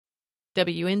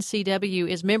WNCW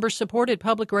is member-supported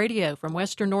public radio from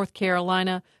Western North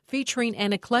Carolina, featuring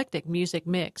an eclectic music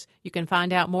mix. You can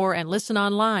find out more and listen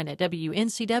online at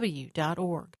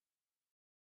WNCW.org.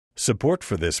 Support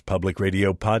for this public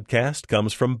radio podcast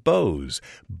comes from Bose.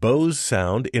 Bose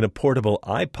sound in a portable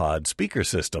iPod speaker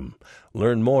system.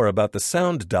 Learn more about the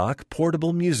Sound Dock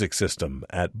portable music system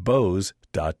at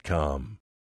Bose.com.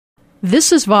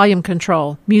 This is Volume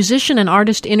Control, musician and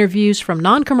artist interviews from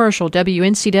non-commercial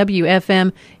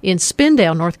WNCW-FM in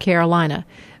Spindale, North Carolina.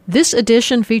 This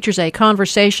edition features a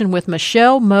conversation with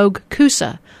Michelle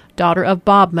Moog-Koussa, daughter of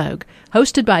Bob Moog,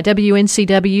 hosted by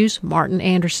WNCW's Martin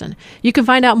Anderson. You can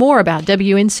find out more about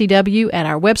WNCW at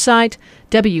our website,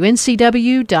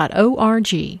 wncw.org.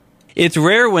 It's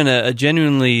rare when a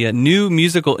genuinely new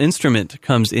musical instrument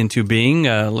comes into being.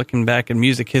 Looking back at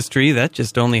music history, that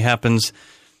just only happens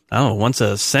once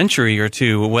a century or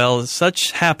two. Well,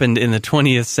 such happened in the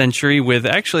 20th century with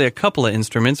actually a couple of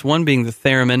instruments, one being the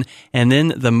theremin and then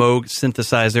the Moog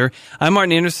synthesizer. I'm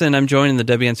Martin Anderson. I'm joined in the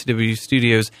WNCW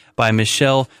studios by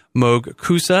Michelle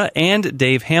Moog-Koussa and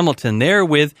Dave Hamilton. They're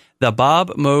with the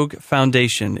Bob Moog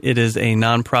Foundation. It is a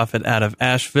nonprofit out of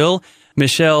Asheville.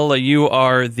 Michelle, you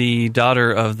are the daughter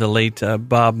of the late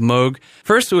Bob Moog.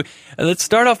 First, let's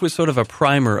start off with sort of a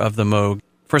primer of the Moog.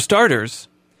 For starters,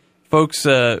 folks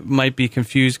might be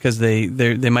confused because they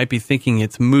might be thinking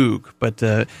it's Moog, but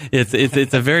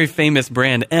it's a very famous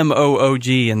brand,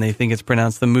 M-O-O-G, and they think it's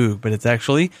pronounced the Moog, but it's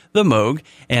actually the Moog.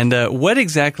 And what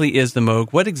exactly is the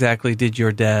Moog? What exactly did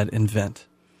your dad invent?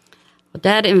 Well,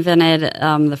 Dad invented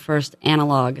the first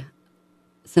analog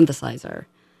synthesizer,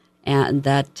 and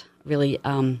that really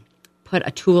put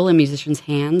a tool in musicians'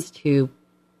 hands to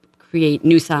create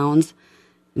new sounds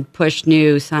and push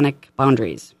new sonic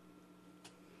boundaries.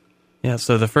 Yeah,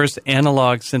 so the first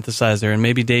analog synthesizer, and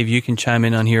maybe, Dave, you can chime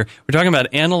in on here. We're talking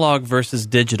about analog versus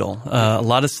digital. A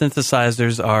lot of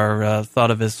synthesizers are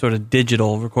thought of as sort of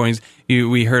digital recordings.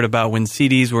 We heard about when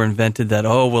CDs were invented that,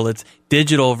 it's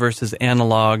digital versus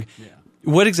analog. Yeah.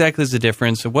 What exactly is the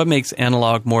difference? What makes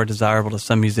analog more desirable to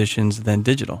some musicians than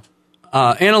digital?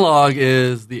 Analog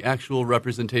is the actual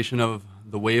representation of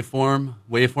the waveform.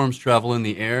 Waveforms travel in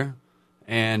the air,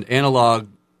 and analog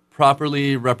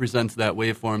properly represents that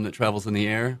waveform that travels in the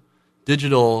air.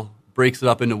 Digital breaks it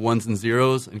up into ones and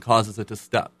zeros and causes it to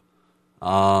step.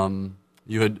 You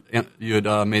had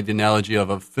made the analogy of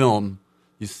a film.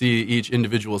 You see each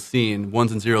individual scene.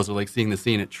 Ones and zeros are like seeing the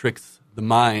scene. It tricks the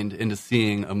mind into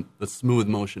seeing a smooth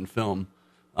motion film.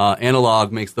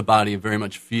 Analog makes the body very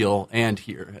much feel and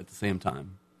hear at the same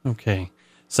time. Okay.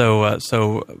 So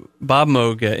Bob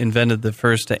Moog invented the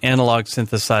first analog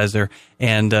synthesizer,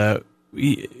 and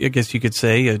I guess you could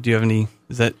say, do you have any,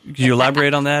 could you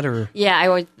elaborate on that? Or? Yeah,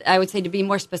 I would say, to be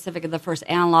more specific, the first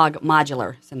analog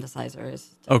modular synthesizer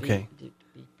is to be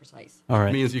precise. All right.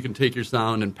 It means you can take your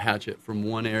sound and patch it from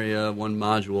one area, one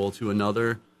module to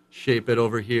another, shape it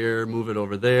over here, move it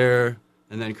over there,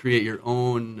 and then create your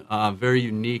own very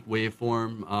unique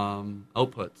waveform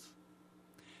outputs.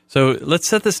 So let's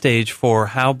set the stage for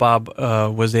how Bob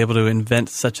was able to invent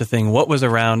such a thing. What was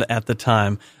around at the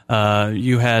time?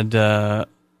 You had, I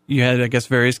guess,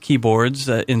 various keyboards,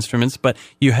 instruments, but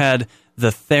you had the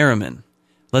theremin.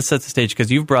 Let's set the stage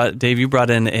because you brought in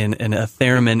a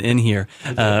theremin in here,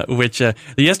 which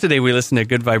yesterday we listened to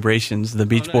Good Vibrations, the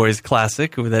Beach Boys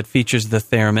classic that features the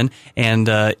theremin, and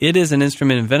it is an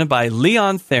instrument invented by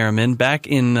Leon Theremin back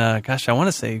in, I want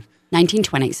to say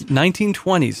 1920s.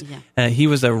 1920s. Yeah. He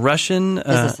was a Russian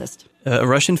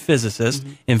physicist.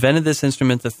 Invented this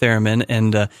instrument, the theremin,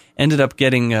 and ended up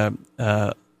getting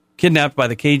kidnapped by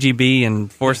the KGB and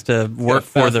forced to work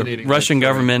for the Russian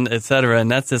government, etc.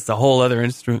 And that's just a whole other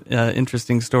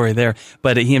interesting story there.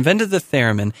 But he invented the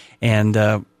theremin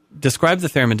and described the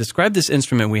theremin. Describe this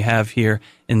instrument we have here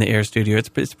in the Air Studio.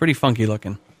 It's pretty funky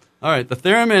looking. All right. The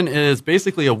theremin is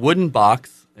basically a wooden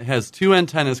box. It has two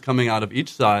antennas coming out of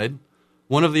each side.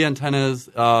 One of the antennas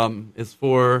is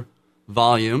for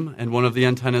volume, and one of the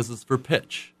antennas is for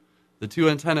pitch. The two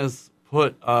antennas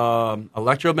put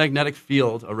electromagnetic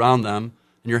field around them,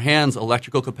 and your hand's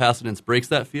electrical capacitance breaks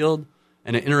that field,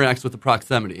 and it interacts with the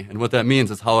proximity. And what that means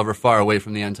is however far away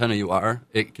from the antenna you are,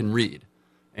 it can read.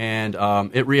 And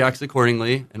it reacts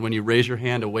accordingly, and when you raise your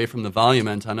hand away from the volume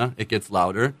antenna, it gets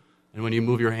louder. And when you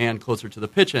move your hand closer to the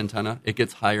pitch antenna, it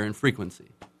gets higher in frequency.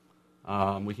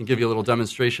 We can give you a little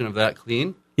demonstration of that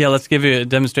clean. Yeah, let's give you a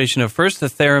demonstration of first the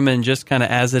theremin just kind of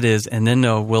as it is, and then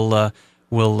we'll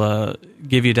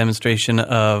give you a demonstration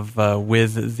of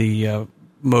with the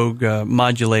Moog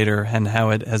modulator and how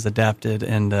it has adapted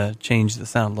and changed the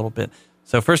sound a little bit.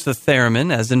 So first the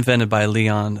theremin, as invented by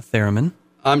Leon Theremin.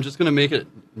 I'm just going to make it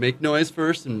make noise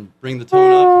first and bring the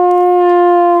tone up.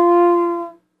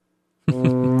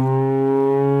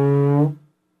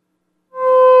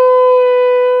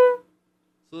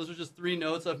 So those are just 3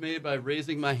 notes I've made by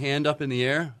raising my hand up in the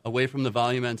air away from the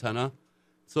volume antenna.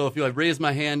 So if I raise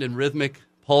my hand in rhythmic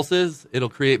pulses, it'll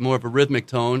create more of a rhythmic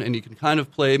tone, and you can kind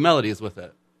of play melodies with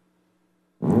it.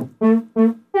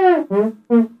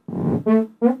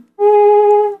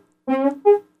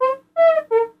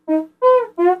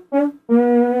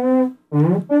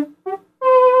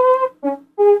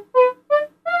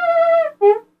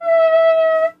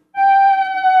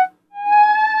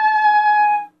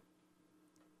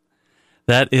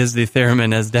 That is the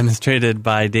theremin as demonstrated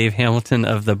by Dave Hamilton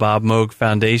of the Bob Moog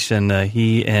Foundation.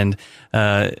 He and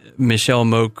Michelle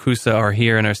Moog-Koussa are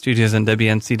here in our studios on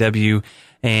WNCW.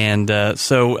 And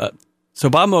so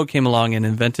Bob Moog came along and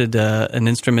invented an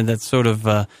instrument that's sort of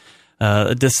a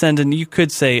descendant, you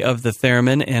could say, of the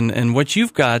theremin. And what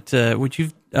you've got, what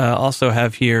you also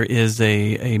have here is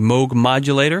a Moog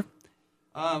modulator.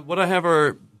 What I have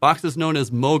are boxes known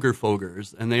as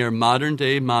Mooger-Fogers, and they are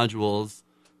modern-day modules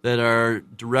that are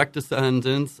direct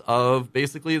descendants of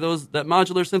basically that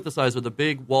modular synthesizer, the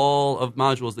big wall of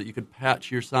modules that you could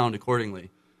patch your sound accordingly.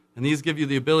 And these give you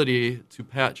the ability to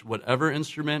patch whatever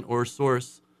instrument or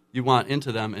source you want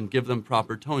into them and give them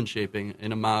proper tone shaping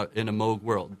in a Moog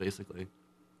world, basically.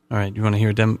 All right, you want to hear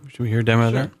a demo? Should we hear a demo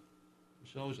of that?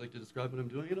 Michelle, would you like to describe what I'm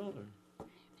doing at all?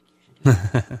 Or?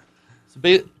 So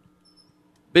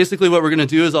basically what we're going to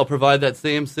do is I'll provide that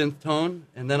same synth tone,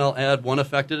 and then I'll add one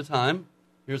effect at a time.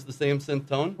 Here's the same synth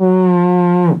tone.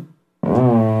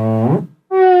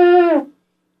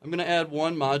 I'm going to add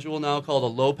one module now called a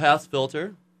low-pass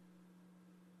filter.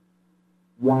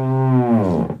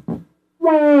 I'm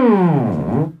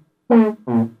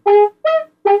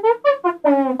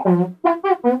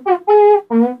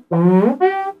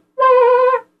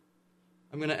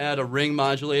going to add a ring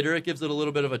modulator. It gives it a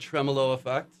little bit of a tremolo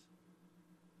effect.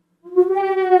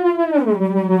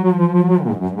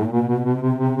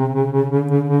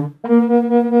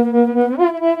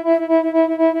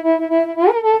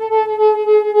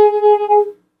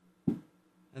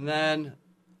 And then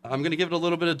I'm going to give it a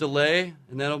little bit of delay,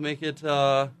 and that'll make it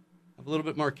have a little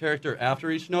bit more character after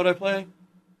each note I play.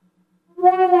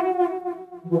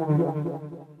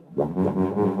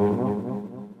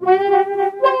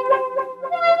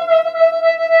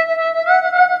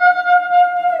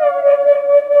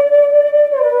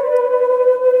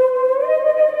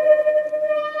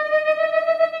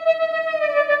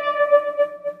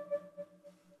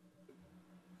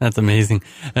 That's amazing.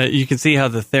 You can see how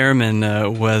the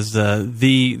theremin was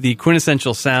the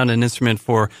quintessential sound and instrument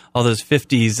for all those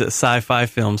 50s sci-fi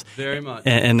films. Very much.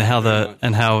 And how the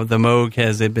Moog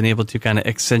has been able to kind of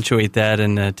accentuate that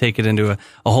and take it into a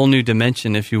whole new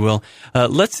dimension, if you will.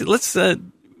 Let's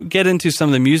get into some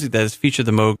of the music that has featured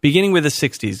the Moog, beginning with the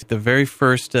 60s, the very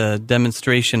first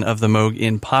demonstration of the Moog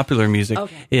in popular music.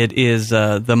 Okay. It is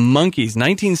the Monkees,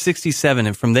 1967,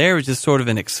 and from there it was just sort of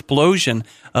an explosion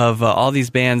of all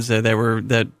these bands that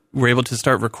were able to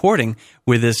start recording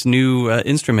with this new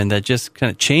instrument that just kind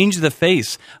of changed the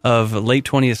face of late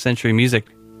 20th century music.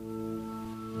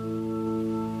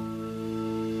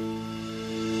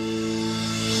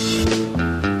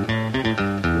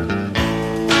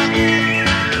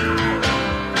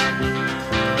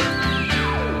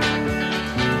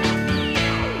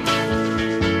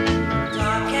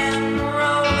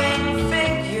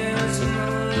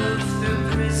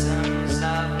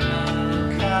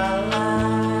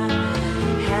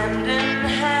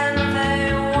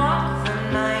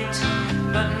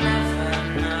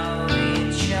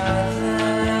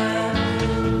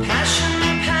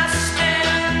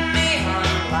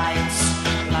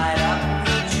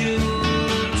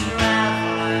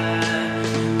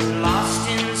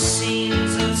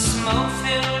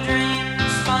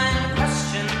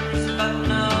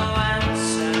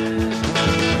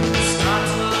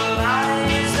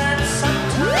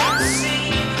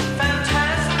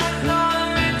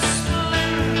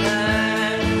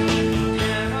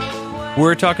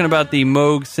 We're talking about the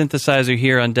Moog synthesizer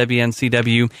here on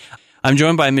WNCW. I'm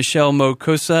joined by Michelle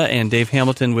Moog-Koussa and Dave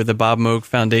Hamilton with the Bob Moog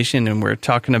Foundation, and we're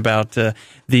talking about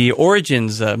the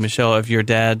origins, Michelle, of your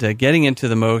dad getting into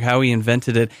the Moog, how he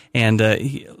invented it, and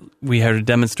we had a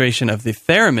demonstration of the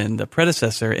theremin, the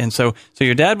predecessor. And so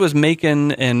your dad was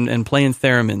making and playing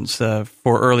theremins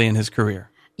for early in his career.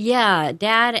 Yeah,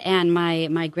 Dad and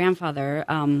my grandfather,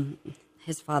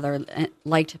 his father,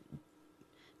 liked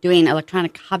doing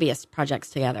electronic hobbyist projects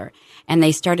together. And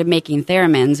they started making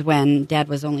theremins when Dad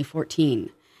was only 14.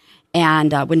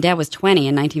 And when Dad was 20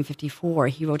 in 1954,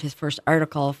 he wrote his first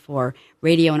article for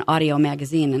Radio and Audio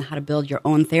magazine on how to build your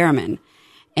own theremin.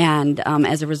 And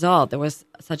as a result, there was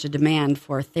such a demand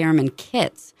for theremin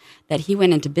kits that he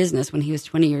went into business when he was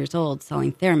 20 years old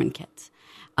selling theremin kits.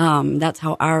 That's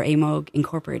how R.A. Moog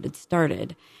Incorporated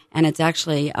started. And it's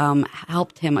actually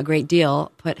helped him a great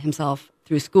deal put himself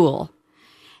through school.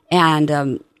 And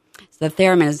so the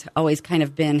theremin has always kind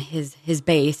of been his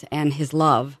base and his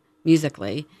love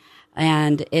musically.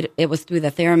 And it was through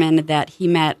the theremin that he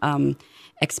met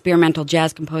experimental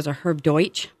jazz composer Herb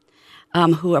Deutsch,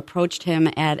 who approached him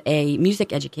at a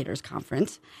music educators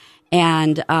conference.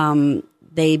 And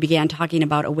they began talking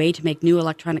about a way to make new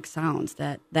electronic sounds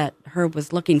that Herb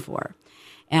was looking for.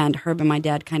 And Herb and my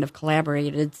dad kind of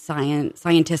collaborated,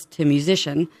 scientist to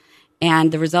musician.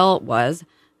 And the result was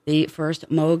the first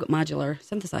Moog modular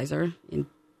synthesizer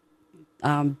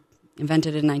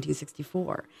invented in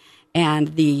 1964. And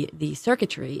the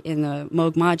circuitry in the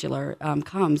Moog modular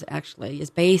is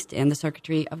based in the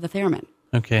circuitry of the theremin.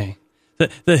 Okay.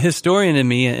 The historian in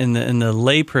me and the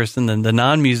layperson, the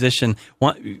non-musician,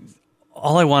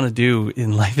 all I want to do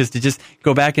in life is to just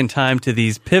go back in time to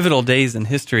these pivotal days in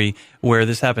history where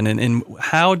this happened. And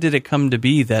how did it come to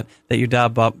be that your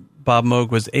dad, Bob Moog,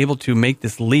 was able to make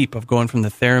this leap of going from the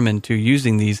theremin to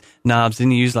using these knobs?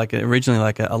 Didn't he use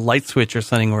originally a light switch or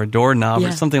something, or a door knob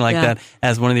or something like that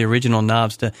as one of the original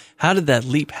knobs? How did that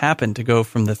leap happen to go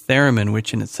from the theremin,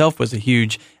 which in itself was a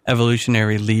huge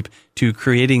evolutionary leap, to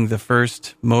creating the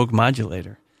first Moog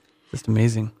modulator? Just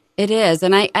amazing. It is,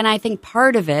 and I think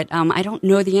part of it, I don't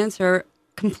know the answer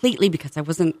completely because I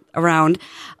wasn't around,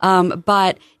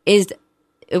 but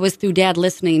it was through Dad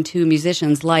listening to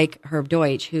musicians like Herb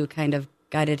Deutsch who kind of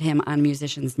guided him on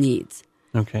musicians' needs.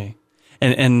 Okay.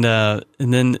 And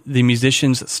then the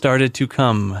musicians started to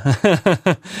come,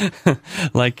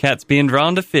 like cats being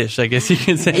drawn to fish, I guess you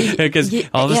can say. Because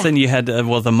all of a sudden you had, the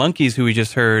Monkees, who we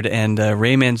just heard, and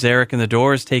Ray Manzarek and the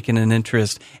Doors taking an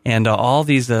interest, and all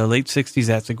these late 60s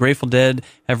acts. The Grateful Dead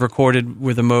have recorded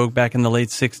with the Moog back in the late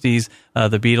 60s,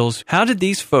 the Beatles. How did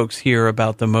these folks hear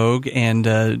about the Moog,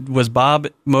 and was Bob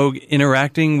Moog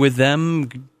interacting with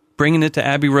them, bringing it to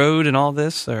Abbey Road and all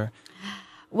this? Or?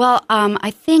 Well,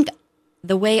 I think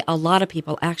the way a lot of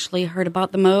people actually heard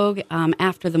about the Moog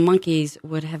after the Monkees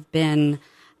would have been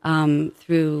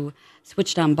through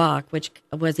Switched on Bach, which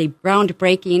was a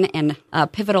groundbreaking and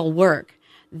pivotal work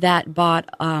that brought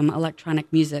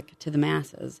electronic music to the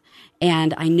masses.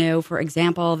 And I know, for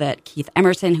example, that Keith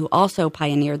Emerson, who also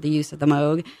pioneered the use of the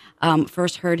Moog,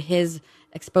 first heard his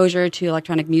exposure to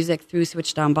electronic music through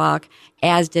Switched on Bach,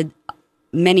 as did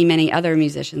many, many other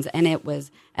musicians. And it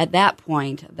was at that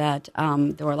point that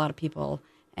there were a lot of people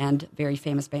and very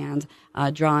famous bands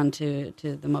drawn to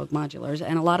the Moog modulars.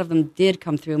 And a lot of them did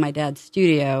come through my dad's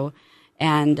studio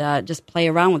and just play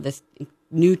around with this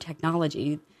new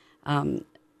technology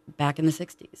back in the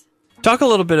 60s. Talk a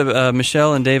little bit,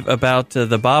 Michelle and Dave, about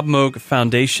the Bob Moog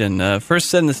Foundation. First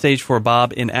setting the stage for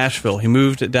Bob in Asheville. He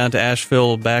moved down to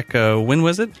Asheville back, when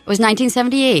was it? It was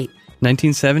 1978.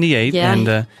 1978,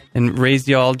 yeah. And raised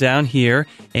you all down here,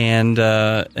 and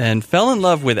fell in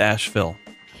love with Asheville.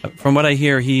 From what I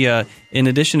hear, he, in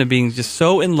addition to being just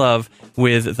so in love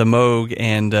with the Moog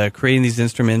and creating these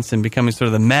instruments and becoming sort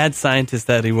of the mad scientist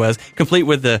that he was, complete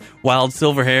with the wild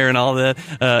silver hair and all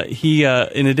that, he,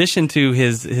 in addition to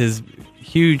his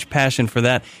huge passion for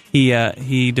that,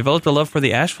 he developed a love for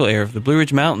the Asheville area, the Blue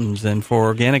Ridge Mountains, and for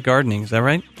organic gardening. Is that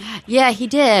right? Yeah, he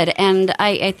did. And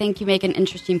I think you make an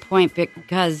interesting point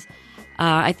because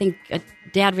I think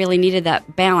Dad really needed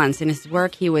that balance in his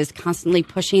work. He was constantly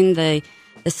pushing the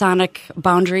sonic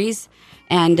boundaries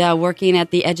and working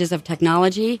at the edges of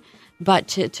technology. But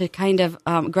to kind of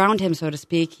ground him, so to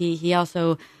speak, he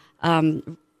also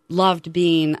loved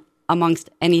being amongst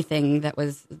anything that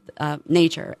was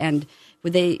nature. And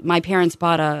my parents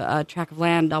bought a tract of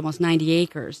land, almost 90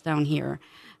 acres down here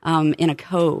in a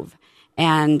cove.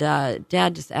 And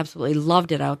Dad just absolutely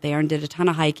loved it out there and did a ton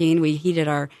of hiking. He did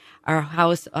our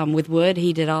house with wood.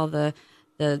 He did all the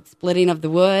splitting of the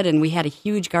wood, and we had a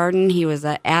huge garden. He was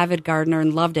an avid gardener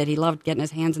and loved it. He loved getting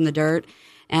his hands in the dirt.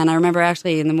 And I remember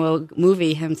actually in the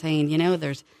movie him saying,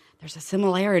 there's a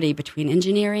similarity between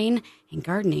engineering and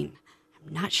gardening.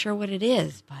 I'm not sure what it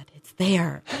is, but it's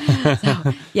there.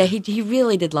 So, yeah, he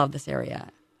really did love this area.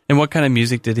 And what kind of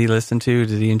music did he listen to?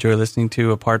 Did he enjoy listening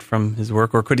to apart from his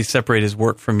work, or could he separate his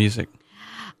work from music?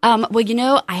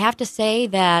 Well, I have to say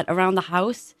that around the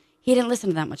house, he didn't listen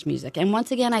to that much music. And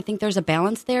once again, I think there's a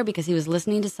balance there because he was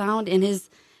listening to sound in his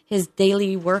his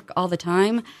daily work all the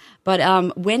time.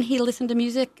 But when he listened to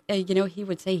music, he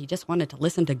would say he just wanted to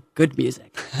listen to good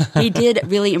music. He did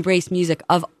really embrace music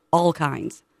of all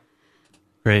kinds.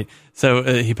 Great. So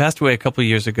he passed away a couple of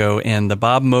years ago, and the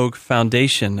Bob Moog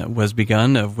Foundation was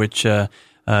begun, of which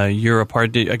you're a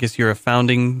part. I guess you're a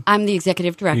founding. I'm the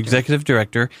executive director. Executive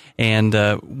director. And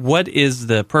what is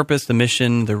the purpose, the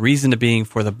mission, the reason to being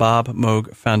for the Bob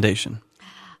Moog Foundation?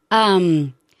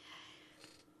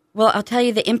 Well, I'll tell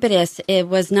you the impetus. It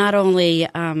was not only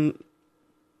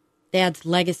Dad's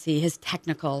legacy, his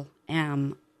technical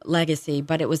legacy,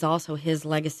 but it was also his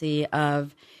legacy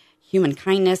of human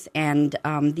kindness and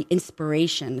the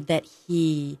inspiration that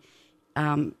he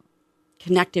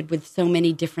connected with so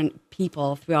many different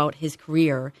people throughout his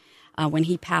career. When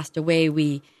he passed away,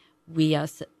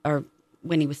 or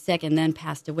when he was sick and then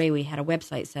passed away, we had a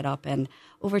website set up, and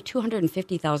over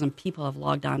 250,000 people have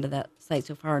logged onto that site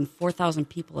so far, and 4,000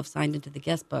 people have signed into the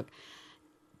guest book,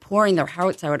 pouring their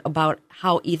hearts out about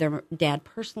how either Dad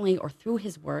personally or through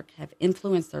his work have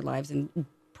influenced their lives in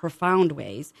profound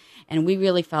ways. And we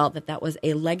really felt that that was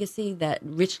a legacy that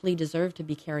richly deserved to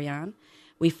be carried on.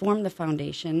 We formed the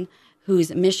foundation,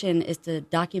 whose mission is to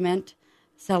document,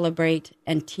 celebrate,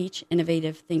 and teach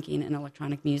innovative thinking in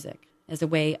electronic music as a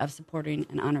way of supporting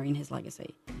and honoring his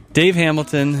legacy. Dave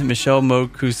Hamilton, Michelle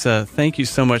Moog-Koussa, thank you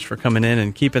so much for coming in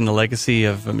and keeping the legacy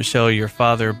of Michelle, your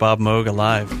father, Bob Moog,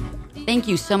 alive. Thank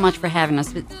you so much for having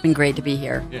us. It's been great to be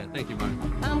here. Yeah, thank you, Mark.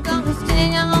 I'm gonna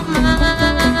stay on my